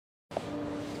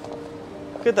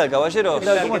¿Qué tal, caballero? ¿Qué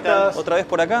tal? ¿Cómo estás? ¿Otra vez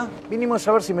por acá? Vinimos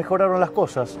a ver si mejoraron las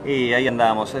cosas. Y ahí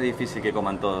andamos, es difícil que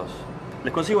coman todos.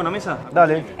 ¿Les consigo una mesa?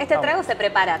 Dale. Este trago se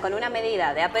prepara con una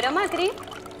medida de apero Macri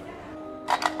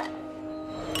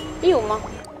y humo.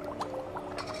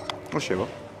 Lo llevo.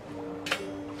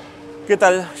 ¿Qué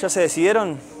tal? ¿Ya se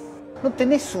decidieron? ¿No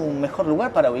tenés un mejor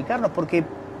lugar para ubicarnos? Porque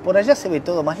por allá se ve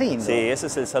todo más lindo. Sí, ese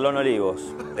es el Salón Olivos.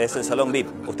 Es el Salón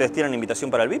VIP. ¿Ustedes tienen invitación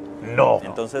para el VIP? No.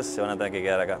 Entonces se van a tener que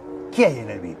quedar acá. ¿Qué hay en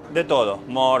el VIP? De todo.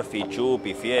 Morfi,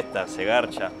 chupi, fiesta,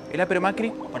 segarcha. ¿El apero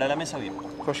Macri? Para la mesa VIP.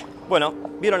 Joya. Bueno,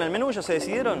 ¿vieron el menú? ¿Ya se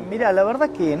decidieron? Mira, la verdad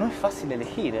que no es fácil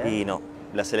elegir, ¿eh? Y no.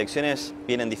 Las elecciones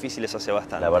vienen difíciles hace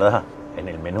bastante. La verdad, en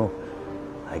el menú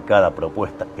hay cada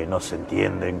propuesta que no se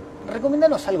entienden.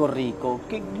 Recomendanos algo rico,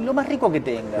 lo más rico que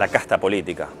tengas. La casta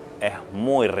política es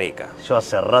muy rica. Yo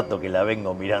hace rato que la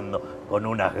vengo mirando con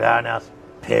unas ganas,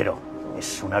 pero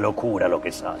es una locura lo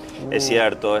que sale. Es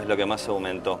cierto, es lo que más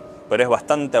aumentó. Pero es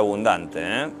bastante abundante,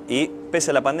 ¿eh? Y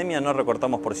pese a la pandemia no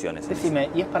recortamos porciones. Decime,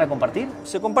 ¿y es para compartir?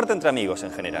 Se comparte entre amigos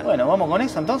en general. Bueno, ¿vamos con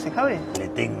eso entonces, Javi? Le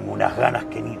tengo unas ganas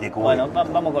que ni te cuento. Bueno,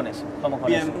 vamos con eso, vamos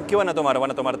con eso. Bien, ¿qué van a tomar?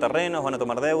 ¿Van a tomar terrenos? ¿Van a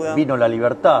tomar deuda? Vino la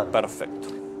libertad. Perfecto.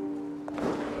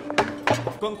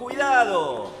 ¡Con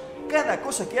cuidado! Cada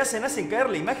cosa que hacen caer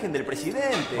la imagen del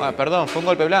presidente. Ah, perdón, fue un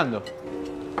golpe blando.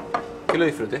 Que lo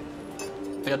disfrute.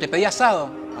 Pero te pedí asado.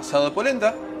 Asado de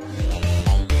polenta.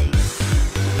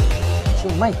 Che,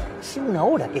 Mike, hace una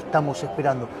hora que estamos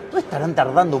esperando. ¿No estarán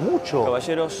tardando mucho?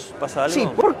 Caballeros, ¿pasa algo? Sí,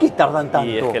 ¿por qué tardan tanto?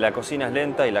 Y es que la cocina es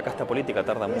lenta y la casta política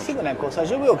tarda mucho. Decime una cosa,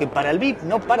 yo veo que para el VIP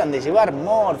no paran de llevar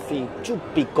morfi,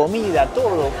 chupi, comida,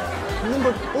 todo.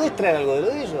 ¿Podés traer algo de lo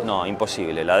de ellos? No,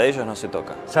 imposible. La de ellos no se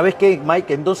toca. ¿Sabés qué,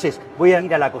 Mike? Entonces voy a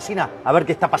ir a la cocina a ver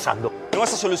qué está pasando. No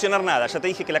vas a solucionar nada. Ya te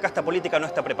dije que la casta política no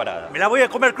está preparada. Me la voy a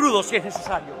comer crudo si es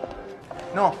necesario.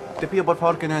 No, te pido por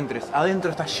favor que no entres.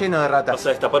 Adentro está lleno de ratas. Vas a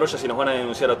destapar ollas y nos van a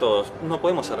denunciar a todos. ¿No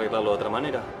podemos arreglarlo de otra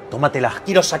manera? Tómatelas.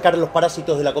 Quiero sacar los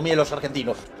parásitos de la comida de los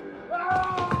argentinos.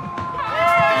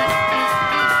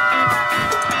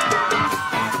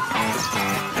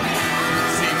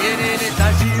 Si viene el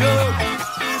estallido,